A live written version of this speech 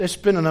It's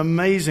been an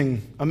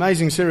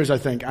amazing series, I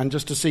think, and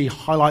just to see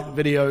highlight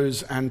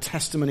videos and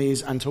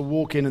testimonies and to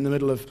walk in the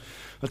middle of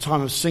a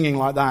time of singing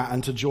like that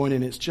and to join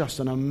in, it's just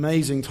an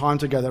amazing time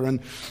together.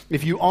 And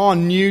if you are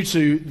new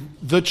to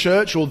the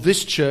church or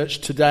this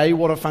church today,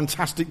 what a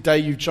fantastic day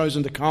you've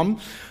chosen to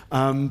come.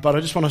 But I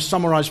just want to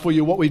summarize for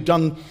you what we've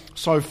done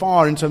so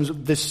far in terms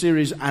of this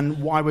series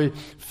and why we're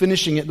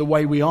finishing it the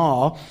way we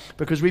are.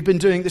 Because we've been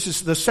doing, this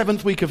is the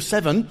 7th week of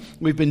 7,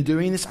 we've been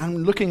doing this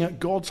and looking at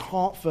God's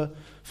heart for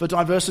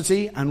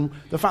diversity and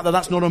the fact that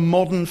that's not a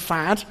modern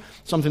fad,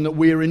 something that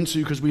we're into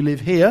because we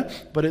live here,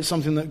 but it's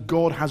something that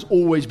God has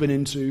always been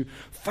into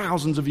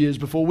thousands of years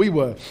before we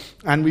were.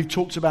 And we've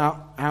talked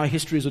about our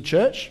history as a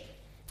church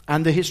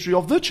and the history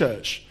of the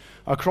church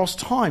across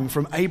time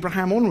from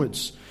Abraham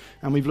onwards.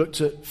 And we've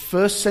looked at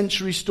first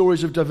century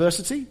stories of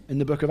diversity in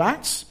the book of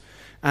Acts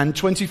and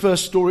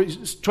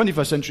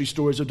 21st century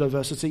stories of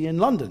diversity in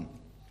London.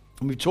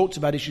 And we've talked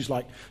about issues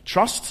like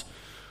trust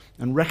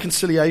and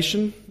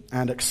reconciliation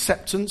and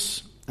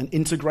acceptance and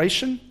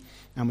integration.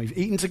 And we've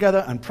eaten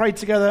together and prayed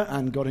together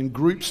and got in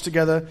groups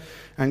together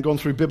and gone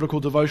through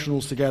biblical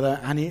devotionals together.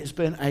 And it's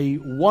been a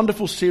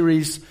wonderful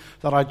series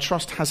that I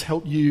trust has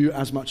helped you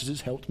as much as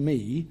it's helped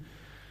me.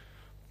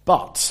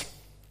 But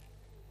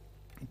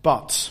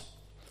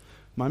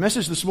my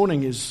message this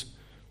morning is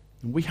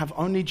we have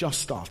only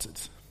just started.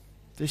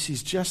 This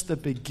is just the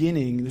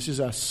beginning. This is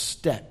a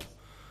step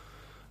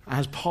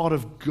as part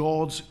of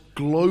God's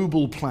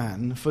global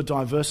plan for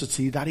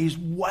diversity that is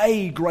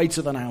way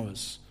greater than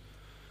ours.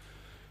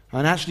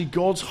 And actually,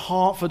 God's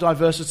heart for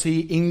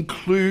diversity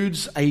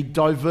includes a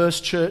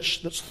diverse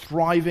church that's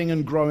thriving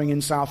and growing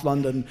in South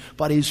London,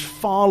 but is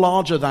far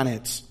larger than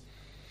it.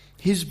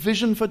 His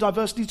vision for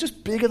diversity is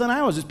just bigger than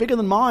ours. It's bigger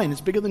than mine.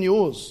 It's bigger than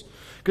yours.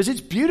 Because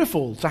it's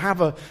beautiful to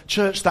have a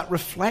church that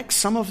reflects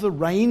some of the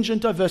range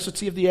and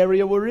diversity of the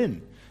area we're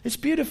in. It's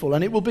beautiful,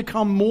 and it will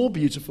become more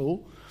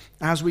beautiful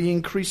as we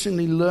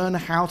increasingly learn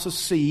how to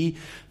see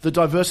the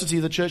diversity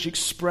of the church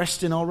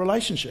expressed in our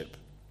relationship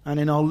and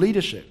in our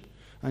leadership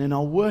and in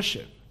our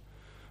worship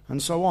and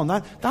so on.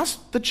 That's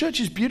the church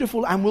is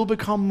beautiful and will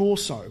become more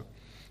so.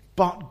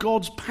 But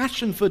God's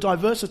passion for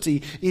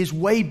diversity is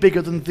way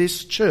bigger than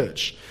this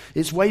church.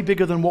 It's way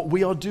bigger than what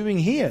we are doing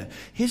here.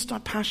 His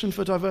passion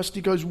for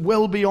diversity goes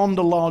well beyond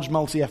a large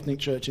multi-ethnic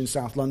church in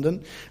South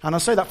London. And I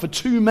say that for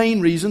two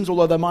main reasons,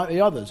 although there might be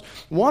others.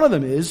 One of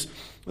them is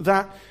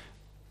that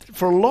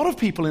for a lot of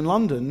people in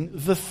London,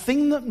 the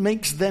thing that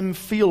makes them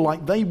feel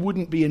like they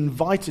wouldn't be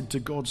invited to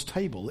God's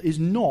table is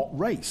not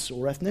race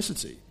or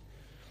ethnicity.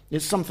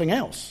 It's something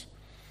else.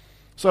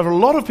 So for a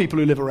lot of people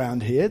who live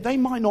around here, they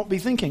might not be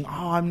thinking,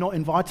 I'm not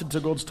invited to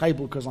God's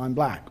table because I'm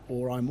black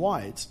or I'm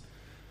white.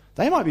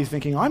 They might be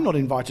thinking, I'm not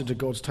invited to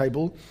God's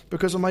table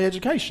because of my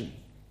education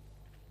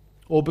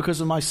or because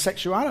of my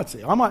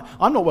sexuality. I'm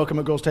not welcome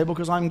at God's table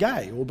because I'm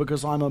gay or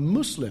because I'm a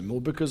Muslim or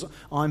because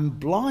I'm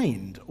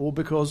blind or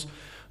because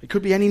it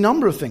could be any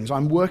number of things.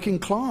 I'm working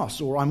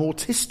class or I'm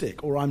autistic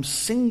or I'm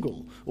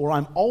single or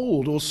I'm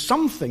old or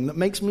something that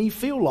makes me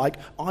feel like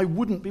I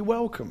wouldn't be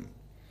welcome.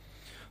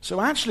 So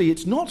actually,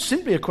 it's not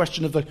simply a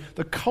question of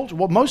the culture.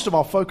 Well, most of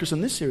our focus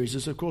in this series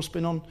has, of course,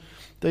 been on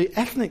the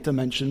ethnic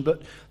dimension,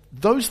 but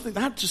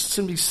that just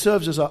simply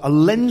serves as a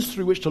lens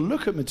through which to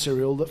look at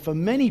material that for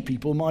many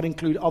people might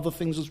include other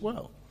things as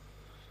well.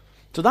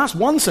 So that's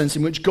one sense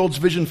in which God's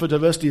vision for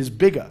diversity is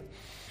bigger.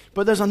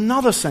 But there's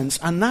another sense,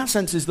 and that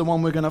sense is the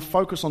one we're going to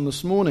focus on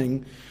this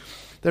morning.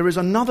 There is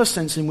another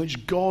sense in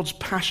which God's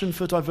passion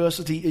for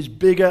diversity is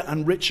bigger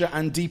and richer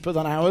and deeper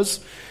than ours.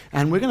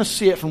 And we're going to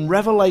see it from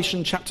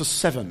Revelation chapter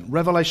 7.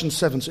 Revelation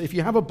 7. So if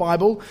you have a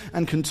Bible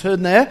and can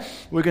turn there,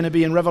 we're going to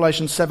be in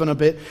Revelation 7 a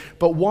bit.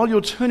 But while you're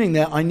turning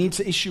there, I need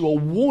to issue a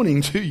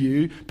warning to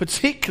you,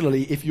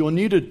 particularly if you're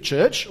new to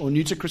church or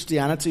new to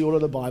Christianity or to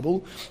the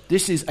Bible.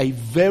 This is a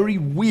very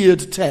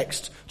weird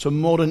text to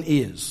modern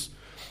ears.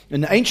 In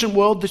the ancient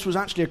world, this was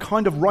actually a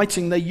kind of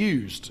writing they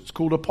used. It's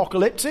called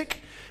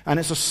apocalyptic. And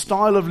it's a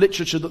style of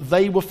literature that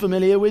they were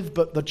familiar with,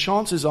 but the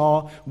chances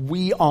are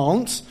we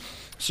aren't.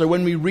 So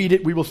when we read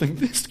it, we will think,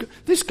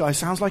 this guy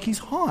sounds like he's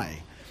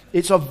high.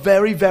 It's a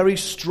very, very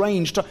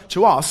strange,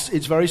 to us,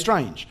 it's very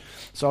strange.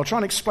 So I'll try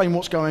and explain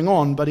what's going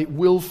on, but it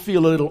will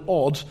feel a little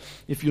odd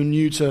if you're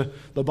new to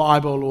the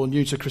Bible or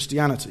new to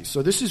Christianity.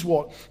 So this is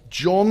what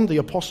John, the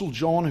Apostle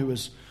John, who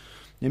was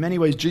in many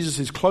ways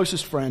Jesus'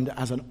 closest friend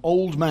as an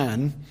old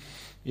man,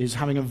 is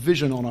having a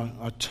vision on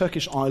a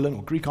Turkish island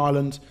or Greek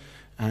island.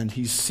 And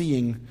he's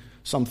seeing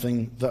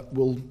something that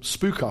will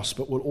spook us,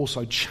 but will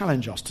also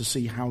challenge us to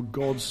see how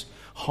God's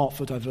heart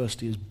for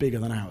diversity is bigger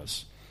than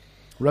ours.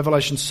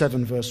 Revelation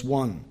 7, verse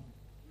 1.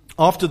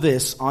 After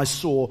this, I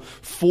saw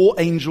 4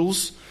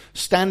 angels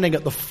standing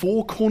at the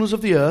 4 corners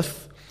of the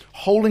earth,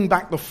 holding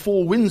back the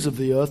 4 winds of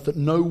the earth, that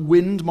no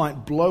wind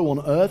might blow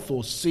on earth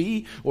or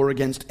sea or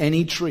against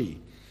any tree.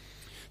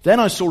 Then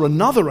I saw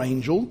another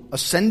angel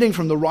ascending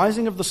from the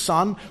rising of the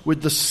sun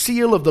with the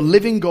seal of the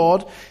living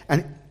God,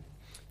 and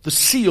the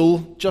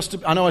seal,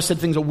 I know I said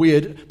things are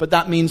weird, but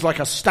that means like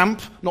a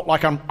stamp, not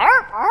like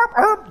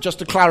just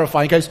to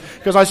clarify,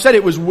 because I said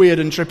it was weird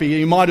and trippy.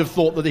 You might have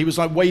thought that he was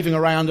like waving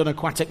around an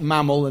aquatic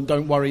mammal, and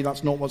don't worry,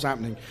 that's not what's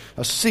happening.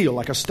 A seal,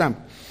 like a stamp.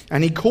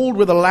 And he called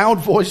with a loud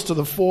voice to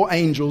the 4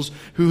 angels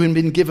who had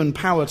been given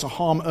power to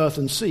harm earth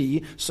and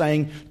sea,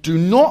 saying, "Do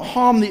not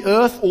harm the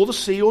earth or the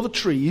sea or the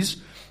trees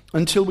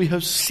until we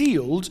have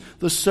sealed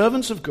the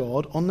servants of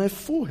God on their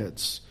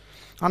foreheads."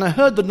 And I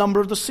heard the number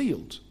of the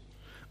sealed,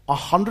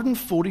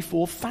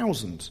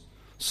 144,000,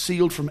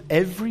 sealed from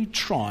every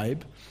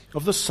tribe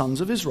of the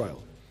sons of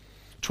Israel.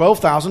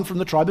 12,000 from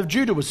the tribe of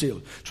Judah were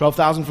sealed.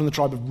 12,000 from the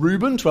tribe of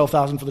Reuben,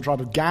 12,000 from the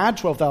tribe of Gad,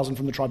 12,000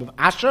 from the tribe of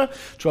Asher,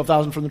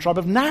 12,000 from the tribe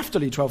of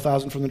Naphtali,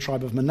 12,000 from the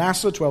tribe of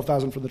Manasseh,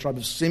 12,000 from the tribe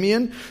of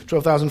Simeon,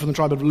 12,000 from the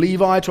tribe of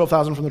Levi,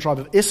 12,000 from the tribe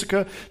of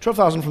Issachar,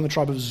 12,000 from the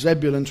tribe of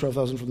Zebulun,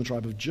 12,000 from the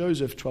tribe of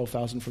Joseph,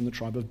 12,000 from the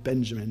tribe of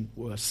Benjamin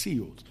were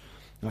sealed.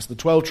 That's the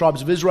 12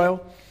 tribes of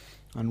Israel,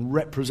 and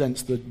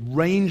represents the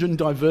range and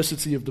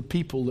diversity of the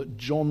people that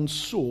John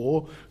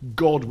saw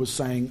God was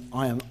saying,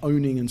 I am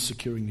owning and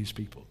securing these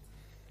people.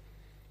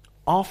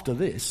 After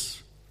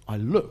this, I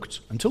looked.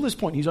 Until this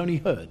point, he's only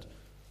heard.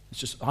 It's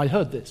just, I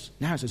heard this.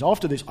 Now it says,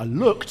 after this, I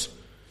looked,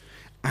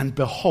 and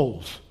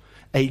behold,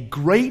 a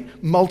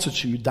great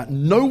multitude that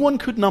no one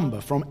could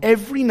number from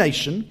every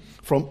nation,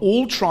 from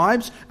all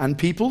tribes and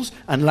peoples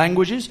and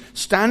languages,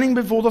 standing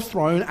before the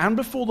throne and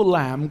before the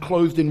Lamb,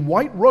 clothed in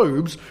white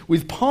robes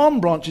with palm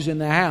branches in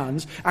their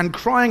hands, and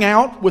crying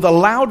out with a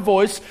loud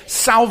voice,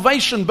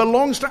 "Salvation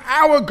belongs to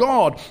our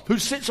God who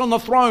sits on the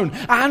throne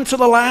and to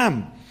the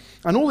Lamb."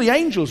 And all the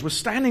angels were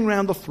standing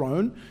round the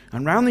throne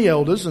and round the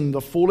elders and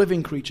the 4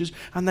 living creatures,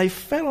 and they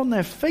fell on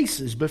their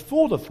faces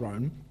before the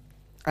throne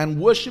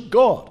and worshipped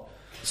God,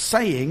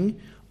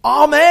 saying,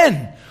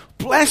 "Amen.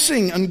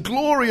 Blessing and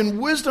glory and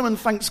wisdom and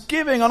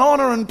thanksgiving and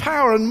honor and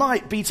power and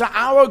might be to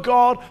our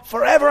God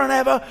forever and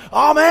ever.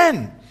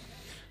 Amen."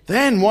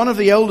 Then one of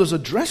the elders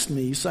addressed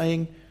me,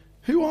 saying,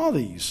 "Who are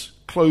these,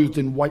 clothed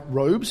in white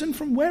robes, and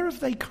from where have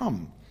they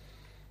come?"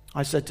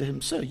 I said to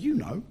him, "Sir, you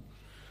know."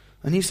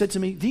 And he said to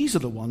me, "These are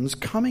the ones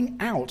coming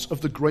out of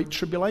the great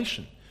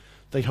tribulation.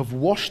 They have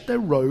washed their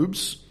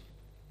robes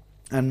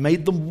and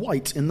made them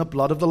white in the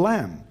blood of the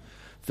Lamb.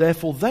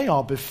 Therefore they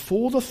are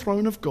before the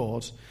throne of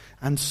God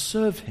and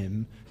serve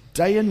him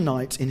day and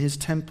night in his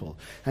temple.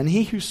 And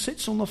he who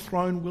sits on the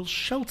throne will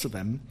shelter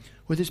them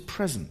with his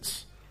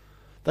presence.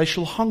 They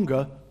shall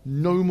hunger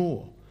no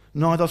more,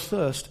 neither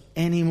thirst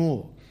any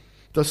more.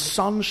 The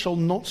sun shall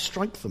not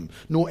strike them,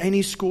 nor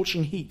any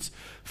scorching heat.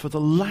 For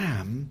the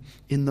Lamb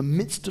in the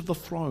midst of the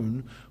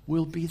throne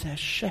will be their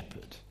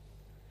shepherd.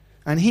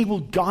 And he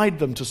will guide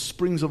them to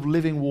springs of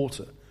living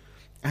water.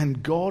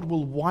 And God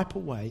will wipe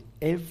away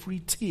every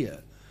tear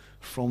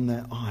from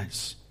their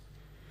eyes."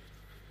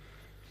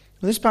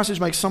 Now, this passage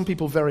makes some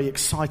people very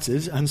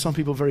excited and some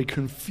people very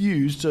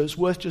confused, so it's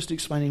worth just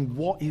explaining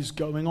what is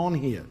going on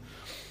here.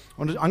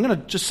 I'm going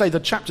to just say the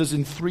chapters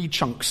in 3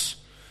 chunks.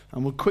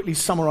 And we'll quickly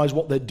summarize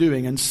what they're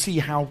doing and see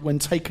how, when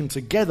taken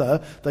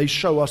together, they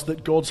show us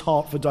that God's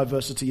heart for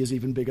diversity is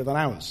even bigger than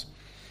ours.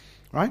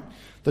 Right?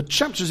 The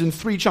chapter's in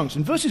 3 chunks.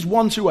 In verses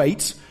 1 to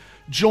 8,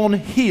 John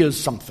hears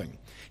something.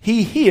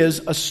 He hears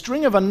a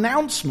string of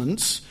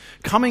announcements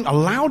coming, a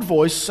loud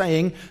voice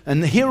saying,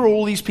 and here are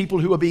all these people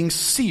who are being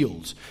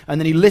sealed. And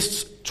then he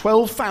lists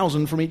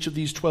 12,000 from each of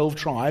these 12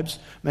 tribes,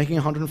 making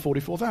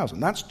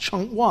 144,000. That's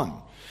chunk 1.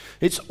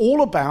 It's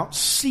all about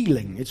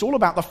sealing. It's all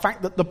about the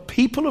fact that the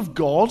people of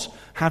God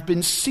have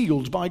been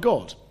sealed by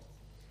God.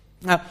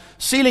 Now,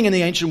 sealing in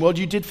the ancient world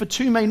you did for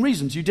 2 main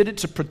reasons. You did it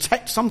to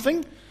protect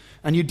something,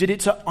 and you did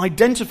it to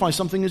identify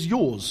something as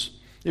yours.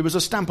 It was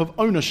a stamp of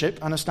ownership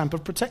and a stamp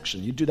of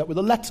protection. You do that with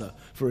a letter,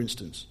 for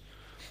instance.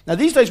 Now,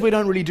 these days we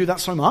don't really do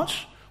that so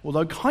much,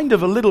 although kind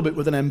of a little bit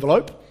with an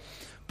envelope.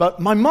 But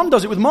my mum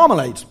does it with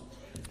marmalade.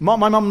 My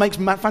mum makes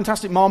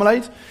fantastic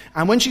marmalade,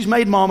 and when she's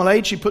made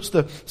marmalade, she puts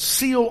the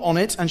seal on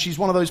it, and she's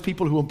one of those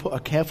people who will put a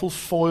careful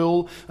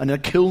foil and a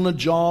Kilner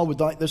jar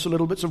with like this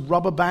little bits of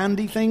rubber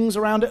bandy things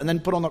around it, and then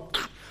put on the...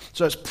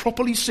 So it's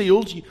properly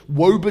sealed.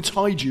 Woe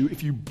betide you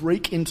if you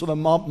break into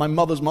my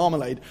mother's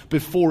marmalade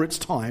before it's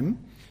time.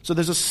 So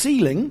there's a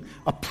sealing,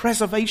 a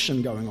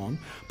preservation going on.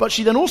 But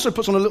she then also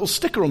puts on a little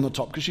sticker on the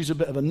top because she's a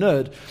bit of a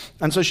nerd.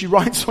 And so she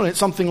writes on it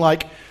something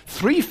like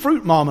 3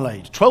 fruit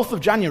marmalade, 12th of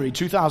January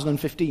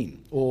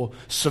 2015. Or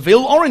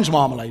Seville orange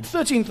marmalade,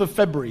 13th of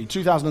February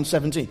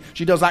 2017.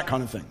 She does that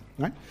kind of thing.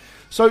 Right?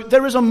 So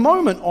there is a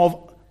moment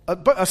of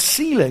a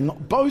sealing,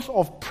 both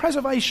of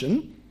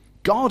preservation,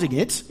 guarding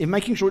it, in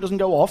making sure it doesn't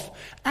go off,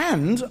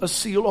 and a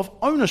seal of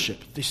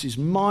ownership. This is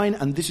mine,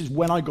 and this is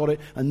when I got it,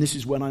 and this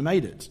is when I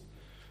made it.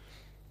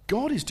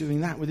 God is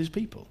doing that with his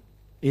people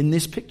in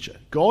this picture.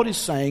 God is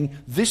saying,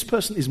 this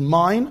person is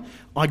mine.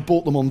 I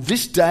bought them on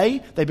this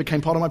day. They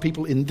became part of my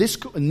people in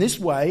this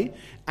way.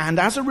 And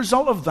as a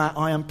result of that,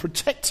 I am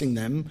protecting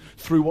them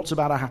through what's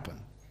about to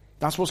happen.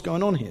 That's what's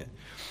going on here.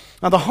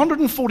 Now, the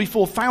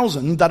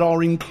 144,000 that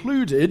are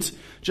included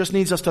just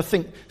needs us to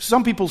think.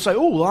 Some people say,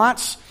 oh, well,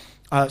 that's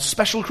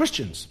special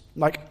Christians,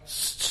 like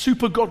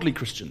super godly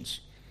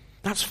Christians.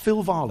 That's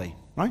Phil Varley,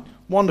 right?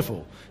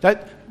 Wonderful.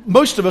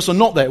 most of us are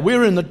not there.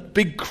 We're in the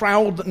big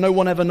crowd that no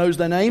one ever knows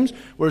their names,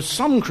 whereas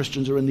some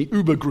Christians are in the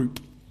Uber group.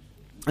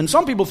 And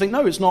some people think,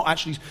 no, it's not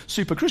actually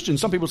super Christian.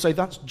 Some people say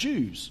that's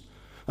Jews.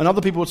 And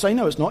other people would say,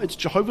 no, it's not. It's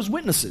Jehovah's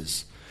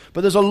Witnesses.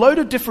 But there's a load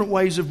of different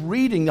ways of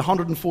reading the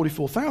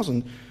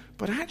 144,000.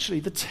 But actually,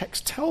 the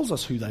text tells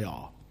us who they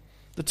are.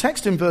 The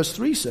text in verse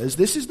 3 says,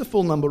 this is the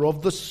full number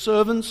of the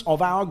servants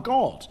of our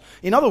God.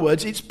 In other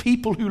words, it's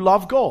people who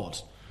love God.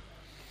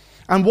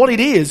 And what it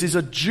is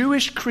a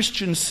Jewish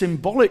Christian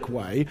symbolic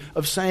way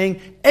of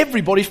saying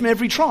everybody from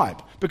every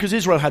tribe. Because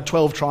Israel had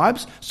 12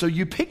 tribes, so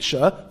you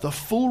picture the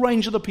full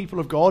range of the people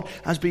of God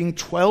as being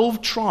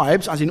 12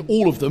 tribes, as in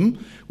all of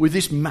them, with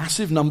this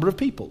massive number of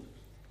people.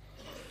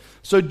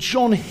 So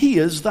John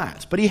hears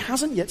that, but he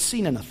hasn't yet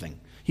seen anything.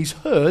 He's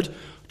heard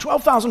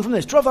 12,000 from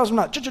this, 12,000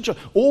 from that.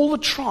 All the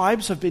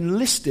tribes have been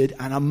listed,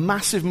 and a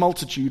massive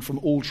multitude from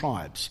all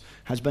tribes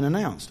has been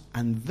announced.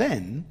 And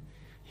then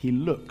he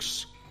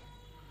looks.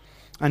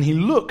 And he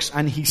looks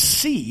and he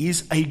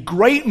sees a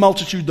great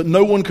multitude that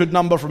no one could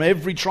number from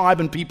every tribe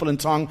and people and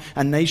tongue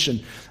and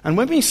nation. And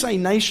when we say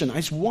nation,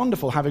 it's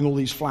wonderful having all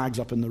these flags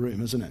up in the room,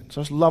 isn't it?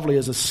 So it's lovely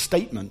as a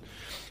statement.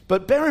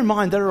 But bear in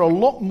mind, there are a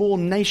lot more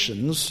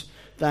nations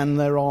than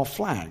there are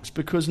flags.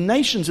 Because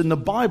nations in the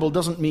Bible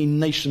doesn't mean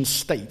nation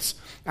states,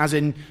 as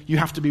in you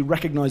have to be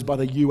recognized by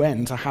the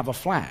UN to have a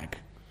flag.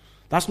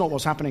 That's not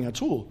what's happening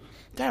at all.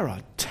 There are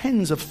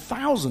tens of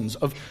thousands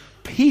of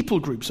people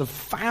groups, of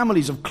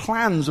families, of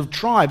clans, of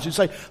tribes who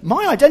say,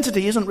 my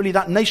identity isn't really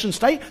that nation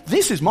state.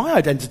 This is my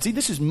identity.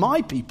 This is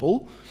my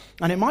people.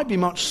 And it might be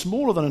much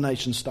smaller than a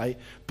nation state,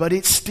 but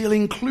it's still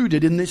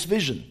included in this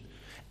vision.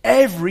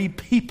 Every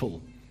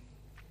people.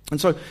 And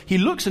so he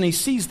looks and he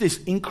sees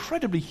this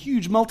incredibly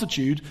huge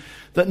multitude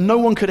that no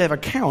one could ever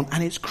count.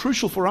 And it's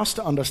crucial for us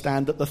to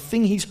understand that the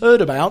thing he's heard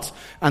about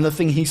and the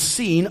thing he's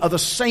seen are the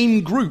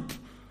same group.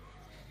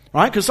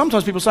 Right? Because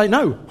sometimes people say,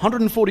 no,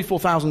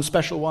 144,000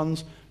 special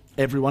ones,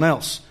 everyone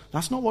else.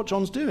 That's not what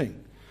John's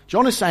doing.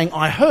 John is saying,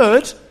 I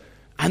heard,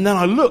 and then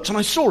I looked and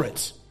I saw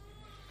it.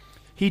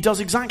 He does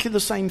exactly the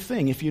same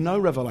thing, if you know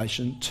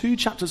Revelation, 2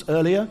 chapters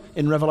earlier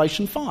in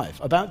Revelation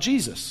 5, about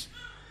Jesus.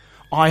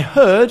 I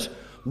heard,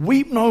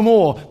 weep no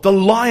more, the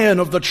Lion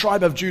of the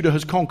tribe of Judah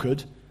has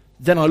conquered.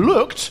 Then I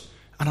looked,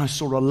 and I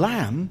saw a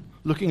lamb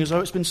looking as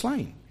though it's been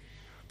slain.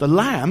 The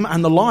lamb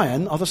and the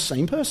lion are the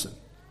same person,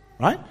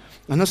 right?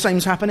 And the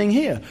same's happening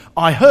here.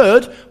 I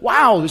heard,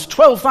 wow, there's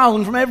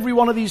 12,000 from every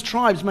one of these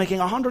tribes, making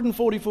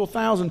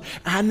 144,000.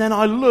 And then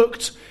I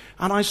looked,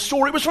 and I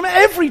saw it was from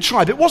every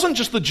tribe. It wasn't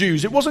just the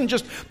Jews. It wasn't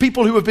just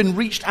people who have been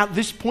reached at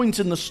this point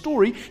in the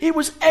story. It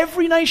was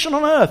every nation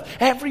on earth,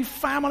 every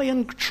family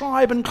and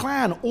tribe and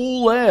clan,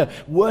 all there,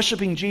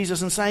 worshipping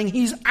Jesus and saying,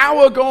 he's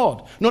our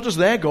God. Not just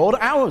their God,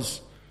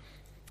 ours.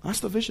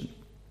 That's the vision.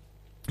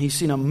 He's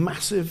seen a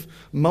massive,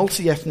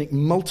 multi-ethnic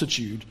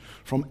multitude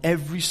from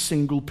every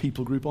single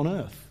people group on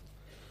earth.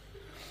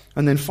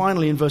 And then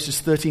finally in verses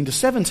 13 to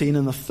 17,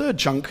 in the third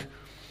chunk,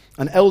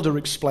 an elder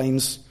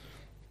explains,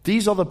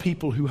 these are the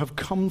people who have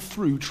come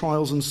through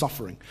trials and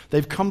suffering.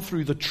 They've come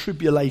through the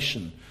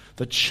tribulation,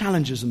 the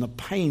challenges and the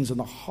pains and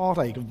the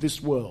heartache of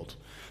this world.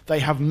 They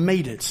have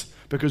made it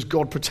because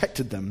God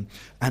protected them.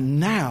 And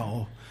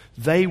now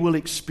they will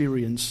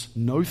experience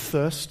no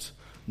thirst,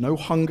 no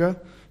hunger,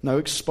 no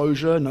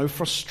exposure, no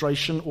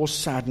frustration or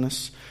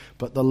sadness,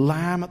 but the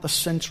Lamb at the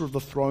center of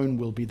the throne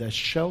will be their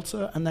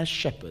shelter and their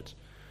shepherd,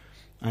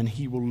 and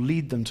he will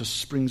lead them to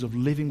springs of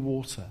living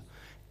water.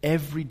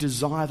 Every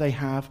desire they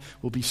have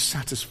will be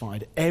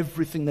satisfied.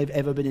 Everything they've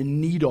ever been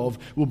in need of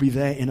will be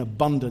there in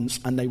abundance,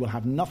 and they will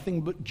have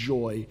nothing but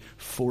joy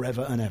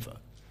forever and ever.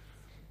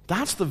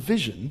 That's the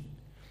vision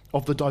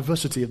of the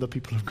diversity of the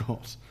people of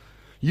God.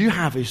 You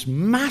have this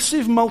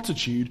massive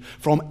multitude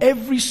from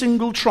every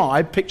single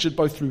tribe, pictured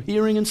both through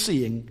hearing and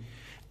seeing,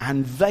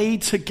 and they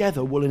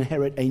together will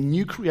inherit a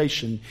new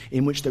creation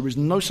in which there is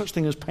no such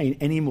thing as pain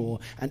anymore,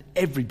 and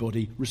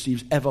everybody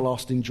receives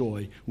everlasting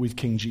joy with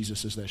King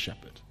Jesus as their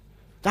shepherd.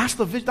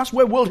 That's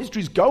where world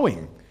history is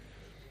going.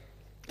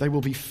 They will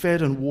be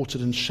fed and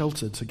watered and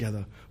sheltered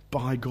together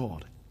by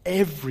God.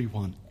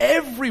 Everyone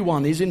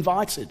is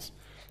invited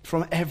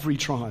from every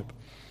tribe.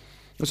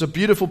 It's a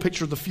beautiful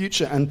picture of the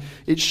future, and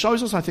it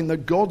shows us, I think,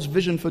 that God's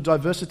vision for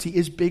diversity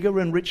is bigger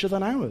and richer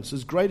than ours.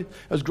 As great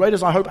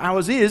as I hope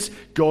ours is,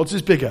 God's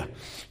is bigger.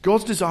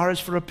 God's desire is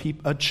for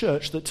a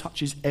church that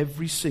touches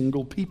every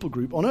single people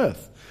group on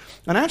earth.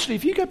 And actually,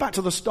 if you go back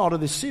to the start of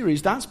this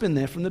series, that's been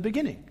there from the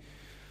beginning.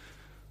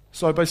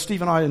 So both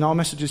Steve and I in our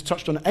messages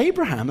touched on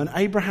Abraham and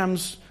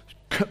Abraham's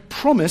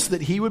promise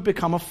that he would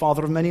become a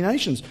father of many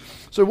nations.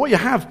 So what you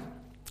have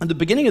at the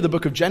beginning of the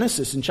book of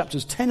Genesis, in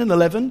chapters 10 and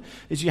 11,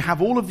 is you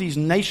have all of these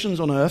nations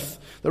on earth.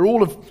 They're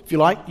all if you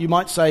like, you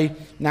might say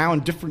now in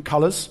different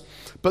colors.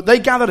 But they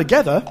gather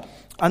together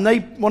and they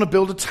want to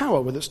build a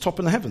tower with its top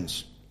in the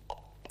heavens.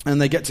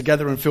 And they get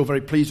together and feel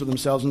very pleased with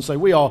themselves and say,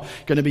 we are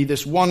going to be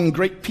this one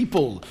great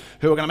people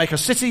who are going to make a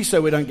city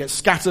so we don't get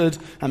scattered,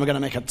 and we're going to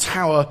make a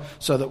tower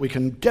so that we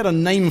can get a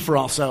name for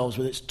ourselves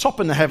with its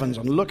top in the heavens,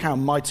 and look how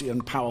mighty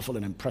and powerful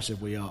and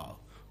impressive we are.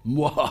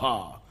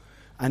 Mwahaha.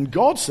 And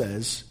God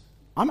says,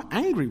 I'm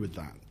angry with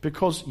that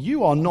because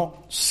you are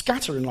not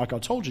scattering like I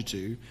told you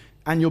to,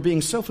 and you're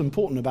being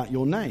self-important about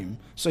your name.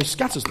 So he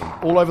scatters them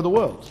all over the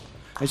world.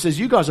 And he says,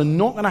 you guys are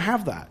not going to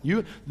have that.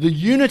 The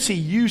unity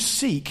you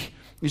seek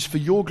is for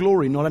your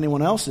glory, not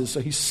anyone else's. So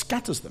he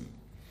scatters them.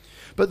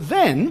 But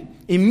then,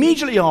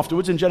 immediately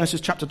afterwards, in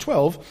Genesis chapter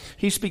 12,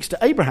 he speaks to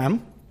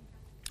Abraham,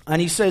 and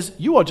he says,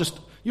 you're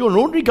an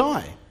ordinary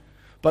guy,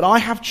 but I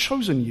have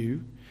chosen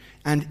you,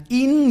 and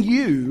in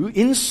you,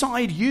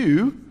 inside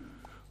you,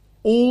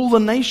 all the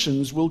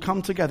nations will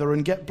come together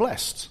and get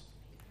blessed.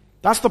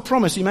 That's the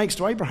promise he makes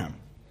to Abraham.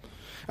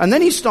 And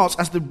then he starts,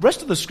 as the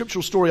rest of the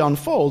scriptural story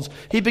unfolds,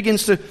 he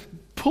begins to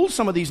pull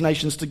some of these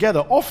nations together,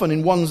 often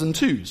in ones and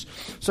twos.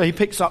 So he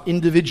picks up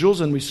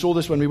individuals, and we saw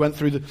this when we went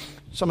through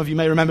some of you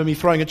may remember me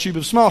throwing a tube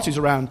of Smarties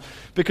around,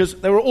 because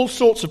there were all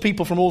sorts of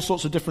people from all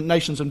sorts of different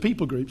nations and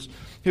people groups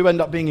who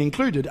end up being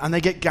included, and they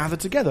get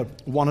gathered together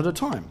one at a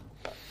time.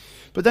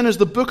 But then as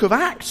the book of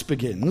Acts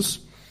begins,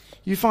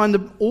 you find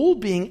them all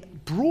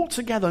being brought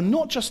together,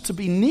 not just to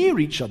be near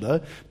each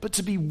other, but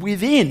to be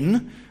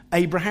within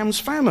Abraham's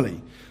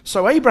family.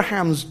 So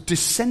Abraham's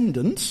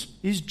descendant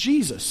is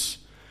Jesus.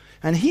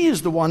 And he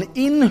is the one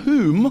in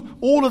whom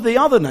all of the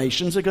other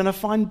nations are going to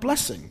find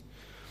blessing.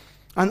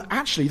 And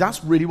actually,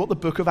 that's really what the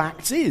book of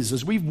Acts is.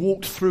 As we've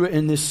walked through it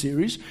in this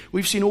series,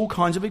 we've seen all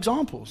kinds of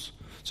examples.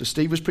 So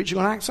Steve was preaching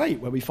on Acts 8,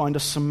 where we find a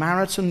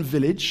Samaritan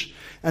village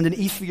and an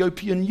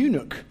Ethiopian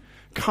eunuch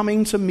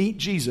coming to meet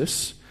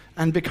Jesus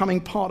and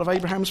becoming part of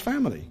Abraham's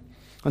family.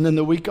 And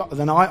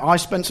then I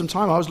spent some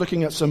time, I was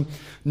looking at some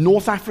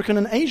North African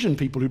and Asian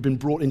people who'd been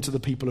brought into the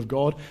people of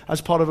God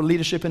as part of a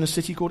leadership in a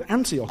city called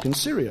Antioch in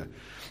Syria.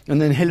 And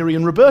then Hilary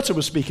and Roberta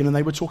were speaking, and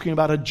they were talking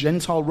about a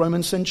Gentile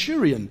Roman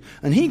centurion,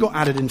 and he got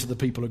added into the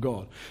people of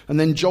God. And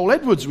then Joel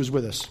Edwards was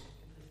with us,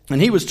 and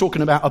he was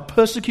talking about a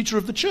persecutor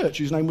of the church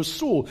whose name was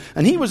Saul,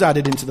 and he was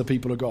added into the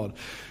people of God.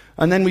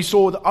 And then we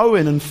saw with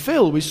Owen and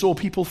Phil, we saw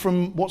people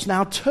from what's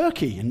now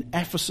Turkey and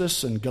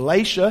Ephesus and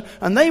Galatia,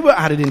 and they were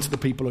added into the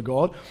people of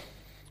God.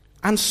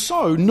 And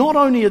so, not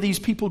only are these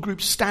people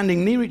groups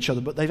standing near each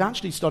other, but they've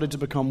actually started to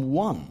become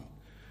one.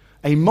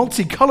 A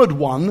multicolored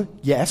one,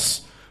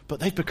 yes, but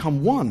they've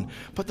become one.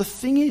 But the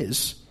thing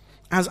is,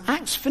 as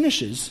Acts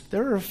finishes,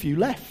 there are a few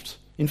left.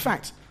 In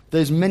fact,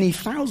 there's many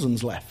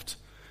thousands left.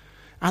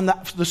 And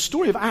the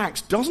story of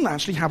Acts doesn't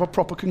actually have a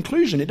proper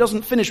conclusion. It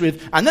doesn't finish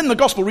with, and then the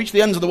gospel reached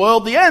the ends of the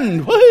world, the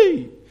end.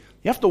 Whee!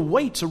 You have to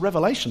wait to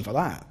Revelation for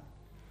that.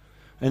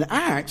 In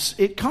Acts,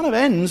 it kind of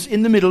ends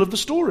in the middle of the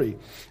story.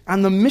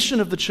 And the mission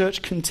of the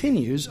church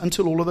continues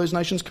until all of those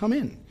nations come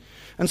in.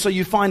 And so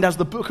you find as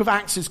the book of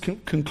Acts is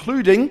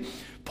concluding,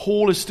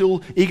 Paul is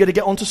still eager to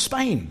get on to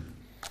Spain.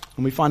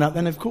 And we find out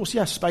then, of course,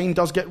 yes, Spain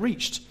does get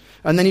reached.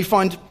 And then you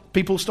find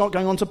people start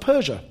going on to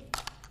Persia.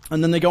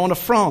 And then they go on to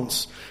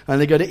France,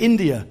 and they go to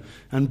India,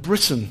 and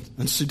Britain,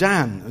 and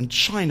Sudan, and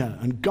China,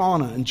 and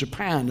Ghana, and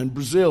Japan, and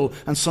Brazil,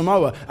 and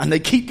Samoa, and they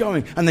keep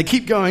going,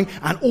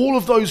 and all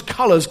of those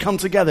colors come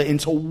together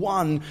into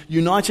one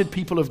united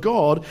people of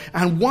God,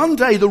 and one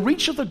day the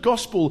reach of the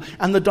gospel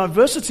and the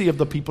diversity of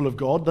the people of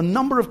God, the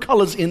number of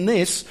colors in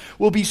this,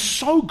 will be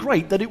so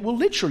great that it will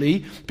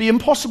literally be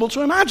impossible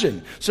to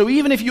imagine. So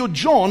even if you're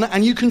John,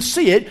 and you can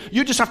see it,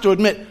 you just have to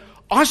admit,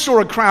 I saw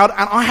a crowd,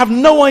 and I have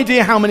no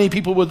idea how many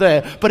people were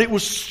there, but it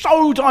was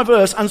so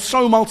diverse and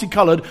so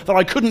multicolored that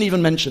I couldn't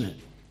even mention it.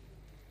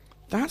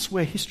 That's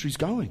where history's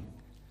going.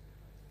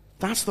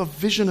 That's the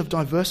vision of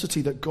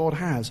diversity that God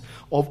has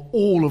of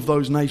all of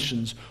those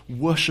nations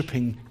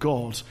worshipping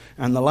God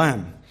and the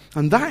Lamb.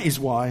 And that is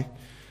why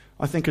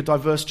I think a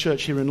diverse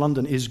church here in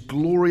London is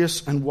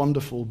glorious and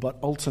wonderful, but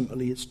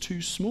ultimately it's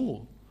too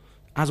small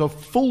as a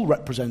full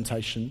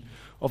representation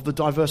of the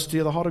diversity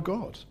of the heart of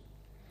God.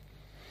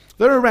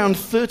 There are around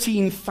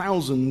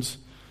 13,000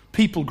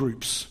 people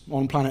groups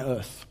on planet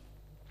Earth.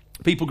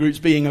 People groups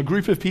being a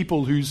group of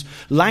people whose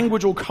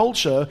language or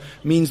culture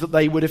means that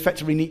they would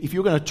effectively need, if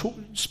you're going to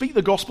speak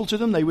the gospel to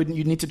them,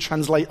 you'd need to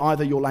translate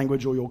either your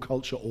language or your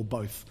culture or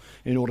both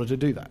in order to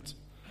do that.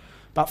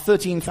 About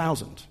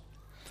 13,000.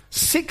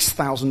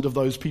 6,000 of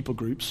those people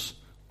groups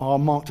are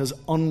marked as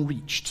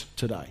unreached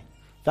today.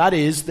 That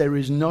is, there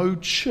is no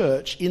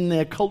church in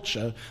their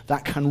culture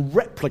that can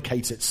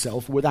replicate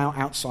itself without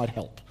outside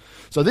help.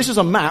 So this is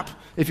a map,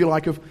 if you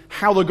like, of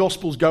how the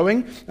gospel's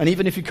going. And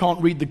even if you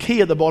can't read the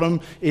key at the bottom,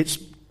 it's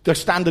the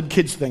standard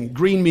kids thing.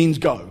 Green means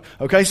go.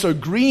 Okay, so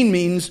green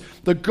means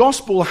the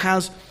gospel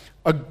has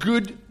a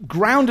good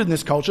ground in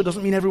this culture.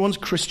 Doesn't mean everyone's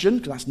Christian,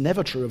 because that's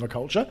never true of a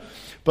culture.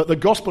 But the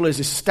gospel is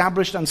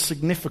established and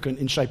significant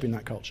in shaping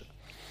that culture.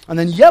 And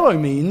then yellow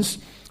means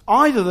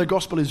either the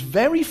gospel is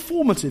very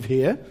formative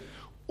here,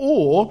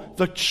 or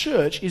the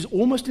church is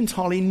almost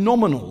entirely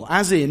nominal,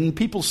 as in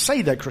people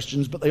say they're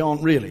Christians, but they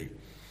aren't really.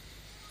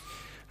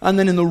 And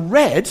then in the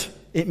red,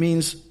 it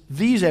means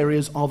these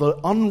areas are the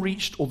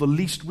unreached or the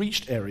least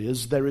reached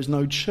areas. There is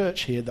no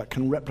church here that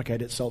can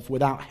replicate itself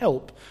without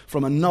help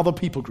from another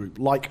people group,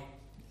 like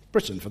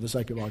Britain, for the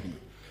sake of argument.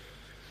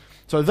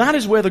 So that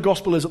is where the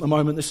gospel is at the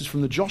moment. This is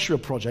from the Joshua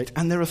Project.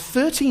 And there are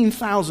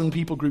 13,000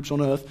 people groups on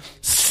earth,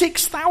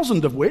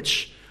 6,000 of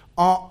which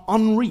are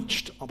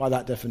unreached by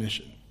that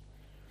definition.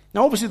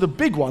 Now, obviously, the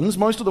big ones,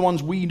 most of the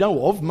ones we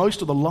know of,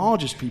 most of the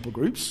largest people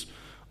groups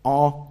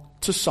are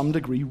to some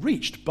degree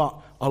reached. But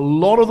a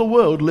lot of the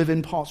world live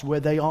in parts where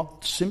they are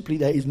simply,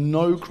 there is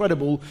no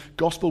credible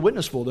gospel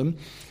witness for them.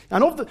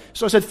 And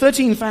so I said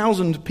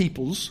 13,000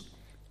 peoples,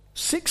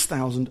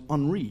 6,000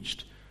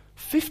 unreached.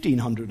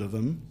 1,500 of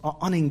them are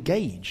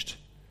unengaged,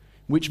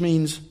 which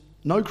means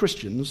no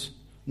Christians,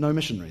 no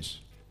missionaries.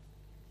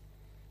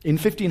 In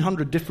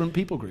 1,500 different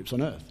people groups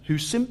on earth, who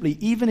simply,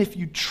 even if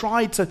you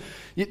tried to,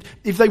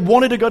 if they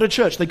wanted to go to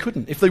church, they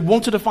couldn't. If they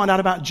wanted to find out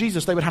about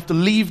Jesus, they would have to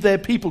leave their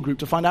people group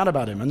to find out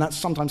about him. And that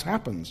sometimes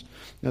happens.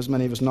 As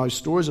many of us know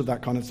stories of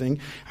that kind of thing.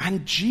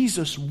 And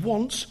Jesus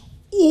wants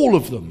all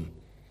of them,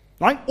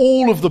 right?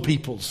 All of the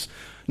peoples.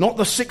 Not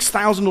the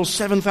 6,000 or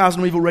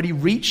 7,000 we've already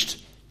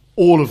reached,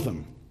 all of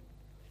them.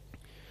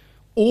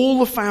 All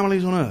the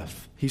families on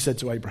earth, he said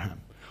to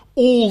Abraham.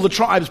 All the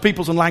tribes,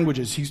 peoples, and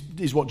languages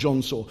is what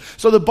John saw.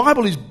 So the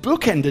Bible is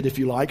bookended, if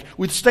you like,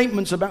 with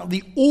statements about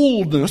the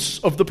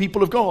allness of the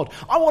people of God.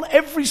 I want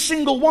every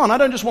single one. I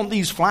don't just want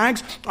these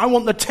flags. I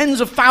want the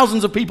tens of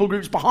thousands of people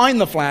groups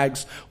behind the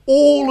flags,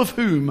 all of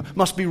whom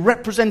must be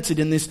represented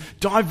in this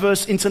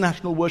diverse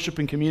international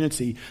worshiping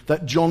community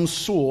that John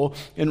saw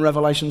in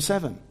Revelation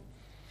 7.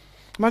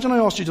 Imagine I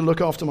asked you to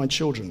look after my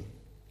children.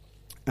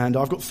 And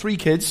I've got 3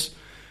 kids.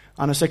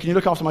 And I said, can you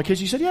look after my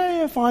kids? You said,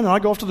 yeah, fine. And I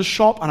go off to the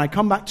shop, and I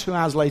come back 2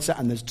 hours later,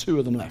 and there's 2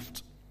 of them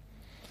left.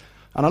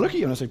 And I look at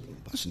you, and I say,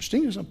 that's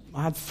interesting.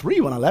 I had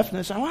 3 when I left. And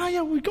they say, oh,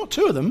 yeah, we got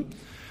 2 of them.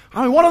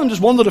 I mean, one of them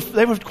just wandered.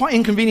 They were quite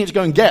inconvenient to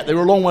go and get. They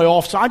were a long way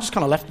off, so I just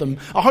kind of left them.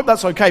 I hope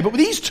that's okay. But with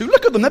these 2,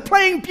 look at them. They're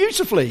playing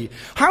beautifully.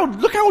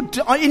 Look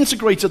how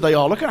integrated they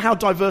are. Look at how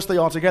diverse they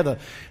are together.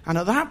 And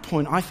at that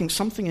point, I think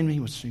something in me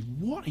would say,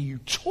 what are you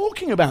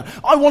talking about?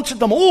 I wanted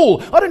them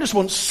all. I don't just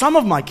want some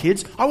of my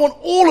kids. I want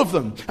all of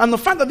them. And the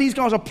fact that these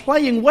guys are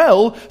playing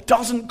well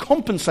doesn't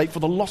compensate for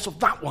the loss of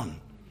that one.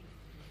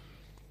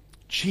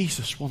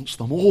 Jesus wants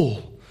them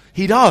all.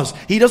 He does.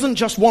 He doesn't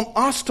just want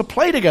us to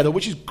play together,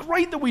 which is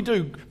great that we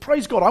do.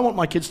 Praise God. I want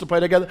my kids to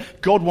play together.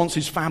 God wants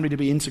his family to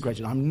be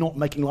integrated. I'm not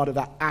making light of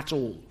that at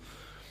all.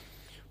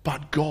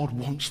 But God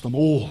wants them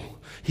all.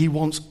 He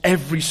wants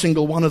every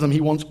single one of them.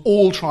 He wants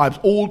all tribes,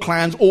 all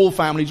clans, all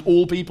families,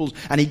 all peoples.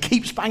 And he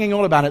keeps banging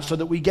on about it so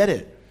that we get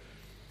it.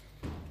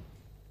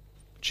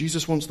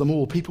 Jesus wants them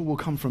all. People will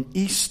come from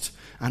east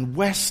and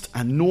west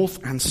and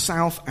north and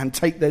south and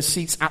take their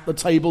seats at the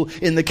table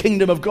in the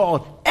kingdom of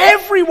God.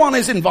 Everyone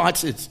is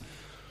invited.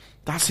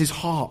 That's his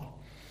heart.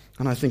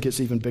 And I think it's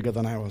even bigger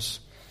than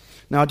ours.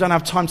 Now, I don't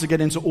have time to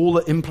get into all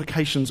the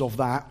implications of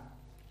that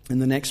in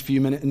the next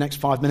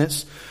 5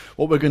 minutes.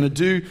 What we're going to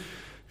do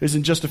is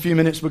in just a few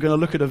minutes, we're going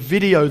to look at a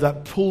video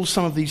that pulls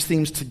some of these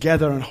themes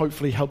together and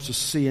hopefully helps us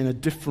see in a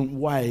different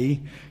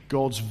way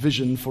God's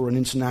vision for an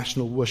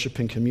international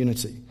worshiping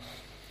community.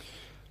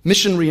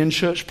 Missionary and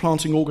church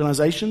planting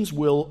organizations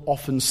will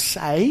often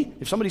say,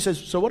 if somebody says,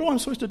 so what am I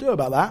supposed to do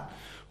about that?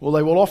 Well,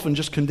 they will often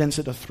just condense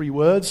it to 3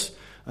 words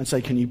and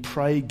say, can you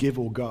pray, give,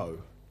 or go?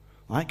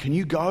 Right? Can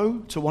you go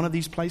to one of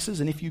these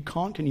places? And if you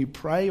can't, can you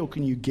pray or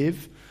can you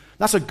give?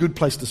 That's a good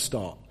place to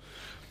start.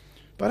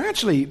 But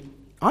actually,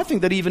 I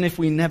think that even if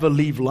we never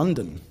leave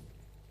London,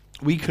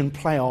 we can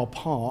play our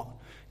part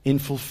in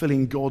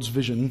fulfilling God's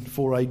vision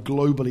for a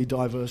globally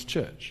diverse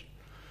church.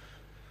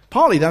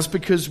 Partly that's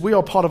because we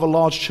are part of a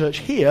large church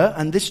here,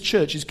 and this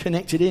church is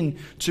connected in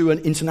to an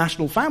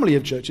international family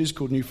of churches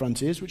called New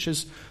Frontiers, which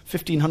has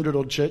 1,500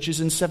 odd churches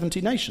in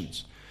 70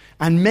 nations.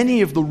 And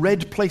many of the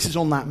red places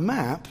on that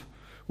map,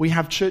 we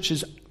have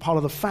churches, part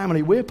of the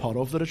family we're part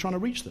of, that are trying to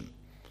reach them.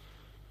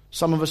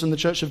 Some of us in the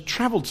church have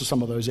traveled to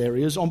some of those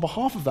areas on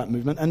behalf of that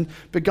movement and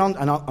begun,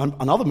 and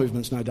other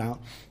movements no doubt,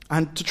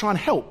 and to try and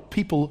help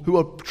people who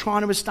are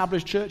trying to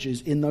establish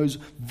churches in those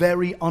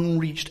very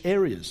unreached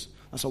areas.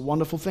 That's a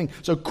wonderful thing.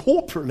 So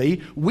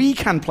corporately, we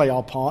can play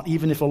our part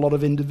even if a lot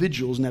of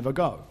individuals never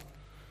go.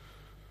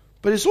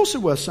 But it's also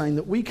worth saying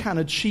that we can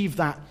achieve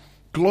that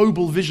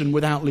global vision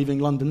without leaving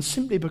London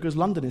simply because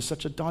London is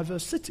such a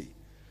diverse city.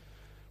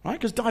 Right?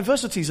 Because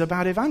diversity is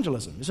about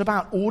evangelism. It's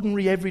about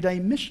ordinary, everyday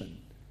mission.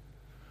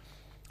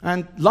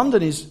 And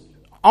London is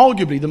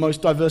arguably the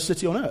most diverse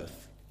city on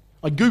earth.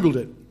 I Googled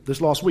it this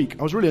last week.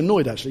 I was really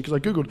annoyed, actually, because I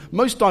Googled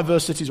most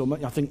diverse cities, or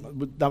I think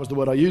that was the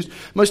word I used,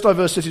 most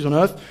diverse cities on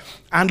earth,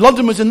 and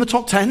London was in the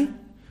top 10,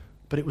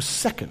 but it was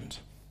second.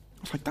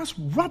 I was like, that's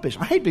rubbish.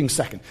 I hate being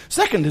second.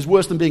 Second is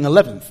worse than being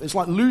 11th. It's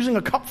like losing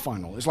a cup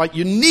final. It's like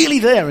you're nearly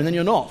there, and then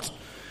you're not.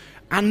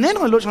 And then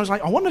I looked, and I was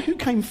like, I wonder who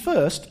came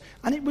first,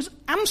 and it was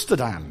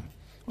Amsterdam.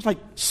 I was like,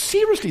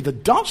 seriously, the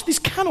Dutch? This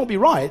cannot be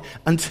right,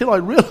 until I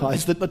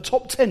realized that the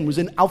top 10 was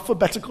in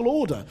alphabetical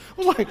order. I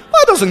was like,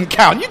 that doesn't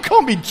count. You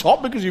can't be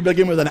top because you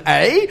begin with an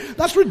A.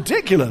 That's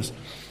ridiculous.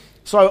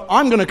 So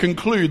I'm going to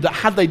conclude that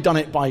had they done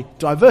it by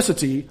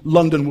diversity,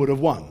 London would have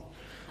won.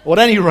 Or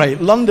at any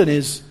rate, London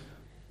is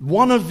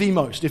One of the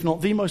most, if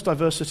not the most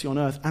diverse city on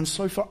earth. And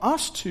so for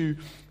us to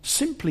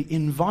simply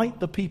invite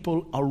the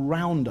people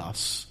around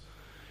us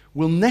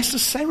will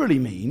necessarily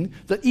mean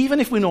that even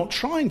if we're not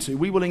trying to,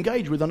 we will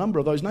engage with a number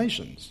of those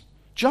nations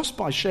just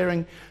by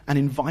sharing and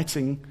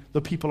inviting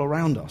the people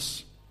around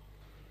us.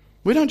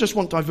 We don't just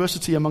want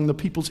diversity among the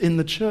peoples in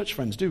the church,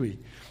 friends, do we?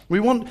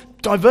 We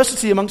want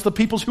diversity amongst the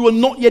peoples who are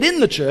not yet in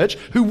the church,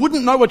 who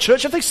wouldn't know a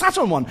church if they sat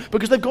on one,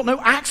 because they've got no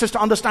access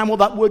to understand what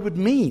that word would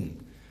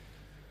mean.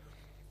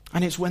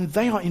 And it's when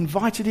they are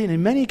invited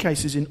in many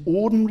cases, in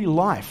ordinary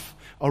life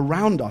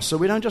around us. So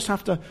we don't just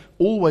have to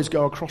always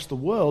go across the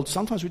world.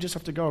 Sometimes we just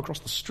have to go across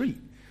the street.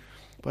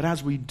 But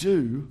as we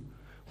do,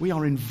 we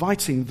are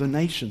inviting the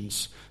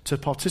nations to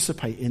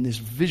participate in this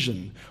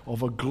vision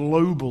of a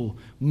global,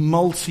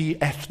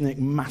 multi-ethnic,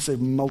 massive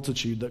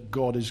multitude that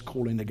God is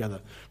calling together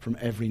from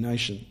every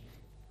nation.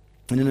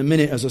 And in a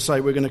minute, as I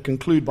say, we're going to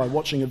conclude by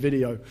watching a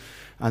video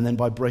and then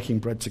by breaking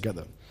bread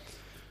together.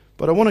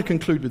 But I want to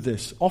conclude with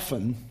this.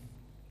 Often,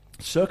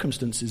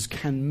 circumstances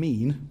can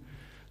mean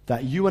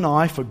that you and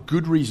I, for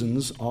good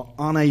reasons, are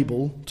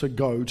unable to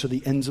go to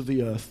the ends of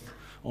the earth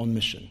on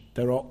mission.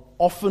 There are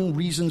often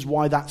reasons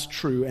why that's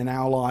true in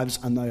our lives,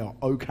 and they are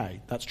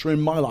okay. That's true in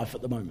my life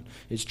at the moment.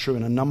 It's true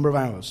in a number of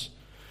ours.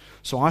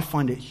 So I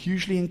find it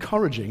hugely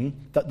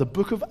encouraging that the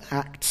book of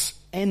Acts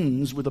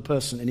ends with a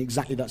person in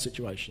exactly that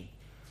situation.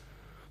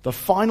 The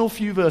final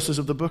few verses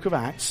of the book of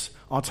Acts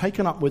are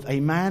taken up with a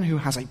man who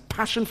has a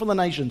passion for the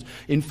nations.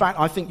 In fact,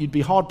 I think you'd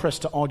be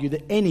hard-pressed to argue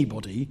that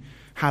anybody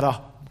had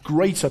a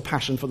greater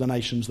passion for the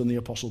nations than the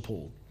Apostle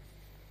Paul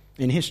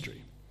in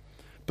history.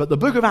 But the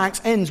book of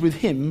Acts ends with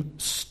him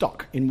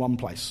stuck in one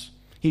place.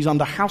 He's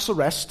under house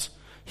arrest.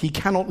 He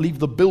cannot leave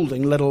the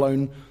building, let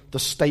alone the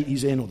state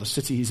he's in or the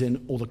city he's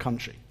in or the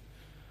country.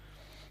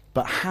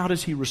 But how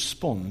does he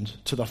respond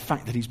to the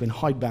fact that he's been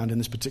hidebound in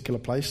this particular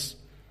place?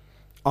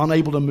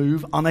 Unable to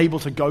move, unable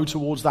to go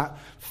towards that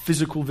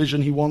physical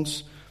vision he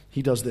wants.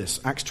 He does this,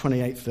 Acts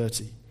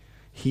 28:30.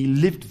 He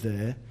lived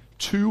there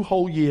 2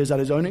 whole years at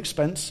his own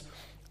expense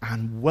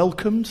and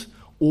welcomed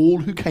all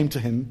who came to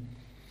him,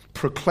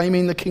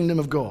 proclaiming the kingdom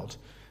of God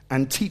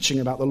and teaching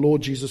about the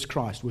Lord Jesus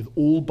Christ with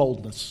all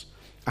boldness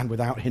and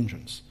without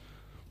hindrance.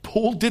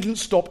 Paul didn't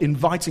stop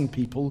inviting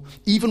people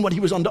even when he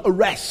was under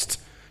arrest.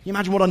 You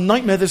imagine what a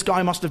nightmare this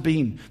guy must have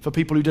been for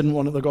people who didn't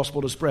want the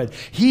gospel to spread.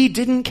 He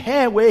didn't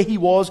care where he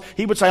was.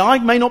 He would say, I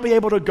may not be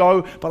able to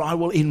go, but I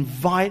will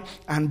invite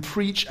and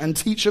preach and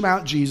teach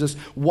about Jesus.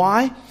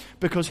 Why?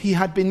 Because he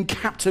had been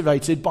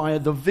captivated by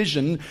the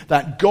vision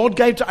that God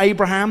gave to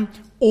Abraham,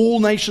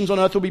 all nations on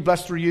earth will be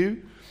blessed through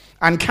you,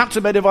 and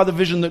captivated by the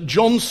vision that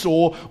John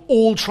saw,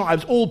 all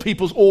tribes, all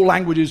peoples, all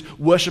languages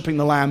worshipping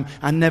the Lamb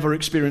and never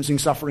experiencing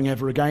suffering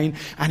ever again.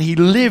 And he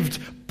lived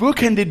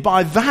bookended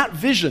by that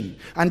vision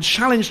and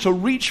challenged to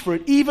reach for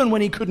it even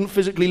when he couldn't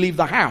physically leave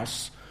the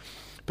house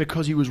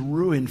because he was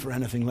ruined for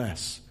anything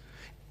less.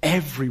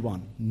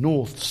 Everyone,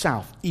 north,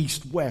 south,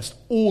 east, west,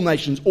 all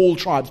nations, all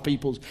tribes,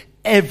 peoples,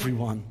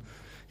 everyone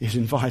is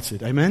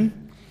invited.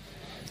 Amen?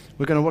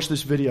 We're going to watch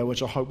this video,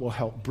 which I hope will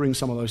help bring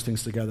some of those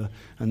things together,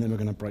 and then we're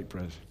going to break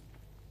bread.